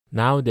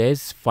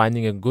Nowadays,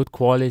 finding a good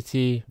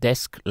quality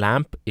desk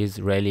lamp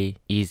is really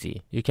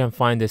easy. You can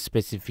find the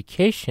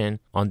specification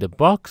on the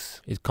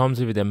box. It comes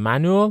with a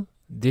manual.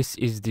 This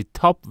is the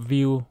top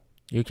view.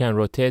 You can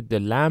rotate the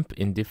lamp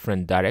in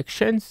different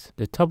directions.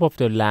 The top of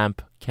the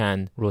lamp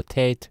can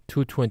rotate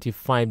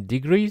 225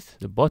 degrees.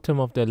 The bottom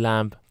of the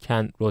lamp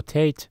can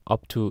rotate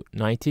up to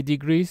 90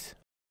 degrees.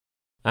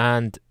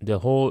 And the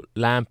whole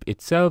lamp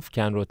itself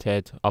can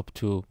rotate up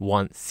to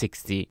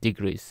 160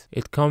 degrees.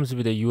 It comes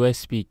with a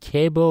USB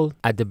cable.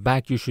 At the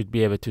back you should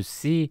be able to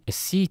see a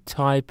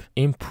C-type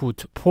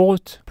input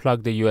port.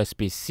 Plug the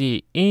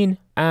USB-C in,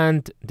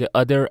 and the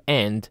other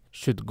end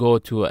should go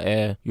to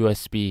a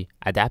USB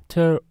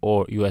adapter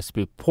or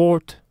USB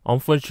port.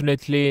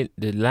 Unfortunately,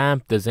 the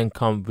lamp doesn't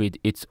come with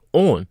its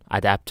own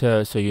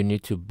adapter, so you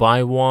need to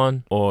buy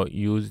one or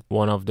use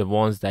one of the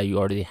ones that you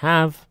already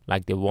have,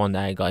 like the one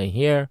that I got in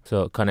here.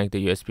 So connect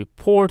the USB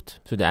port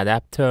to the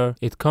adapter.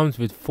 It comes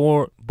with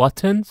 4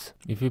 buttons.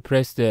 If you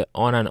press the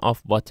on and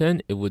off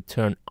button, it would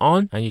turn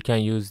on, and you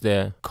can use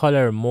the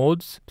color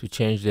modes to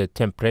change the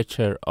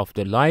temperature of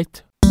the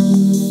light.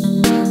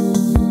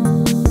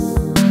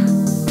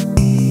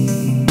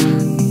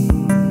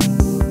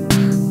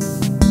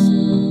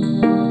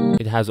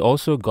 It has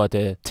also got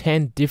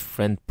 10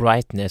 different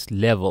brightness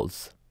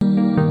levels.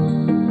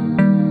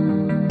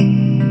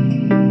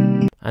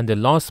 And the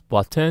last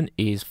button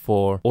is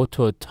for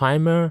auto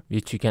timer,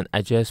 which you can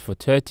adjust for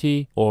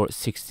 30 or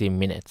 60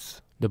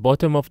 minutes. The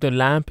bottom of the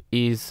lamp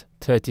is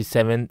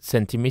 37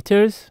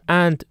 centimeters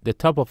and the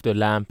top of the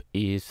lamp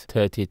is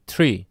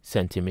 33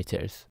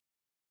 centimeters.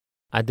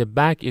 At the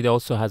back, it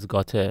also has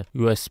got a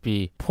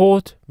USB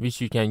port which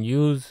you can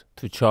use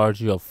to charge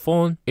your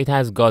phone. It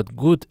has got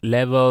good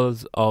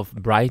levels of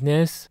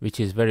brightness, which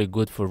is very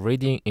good for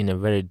reading in a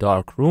very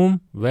dark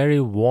room.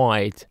 Very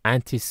wide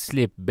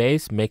anti-slip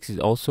base makes it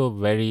also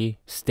very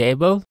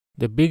stable.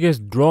 The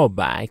biggest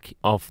drawback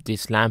of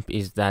this lamp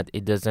is that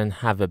it doesn't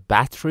have a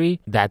battery.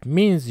 That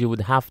means you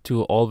would have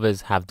to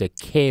always have the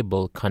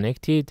cable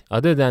connected.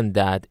 Other than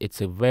that,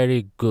 it's a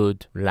very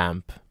good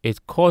lamp.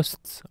 It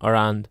costs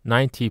around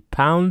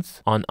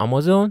 £90 on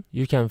Amazon.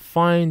 You can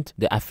find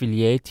the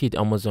affiliated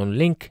Amazon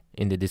link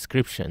in the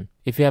description.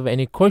 If you have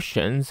any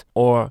questions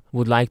or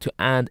would like to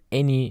add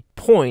any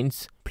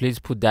points, please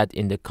put that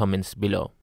in the comments below.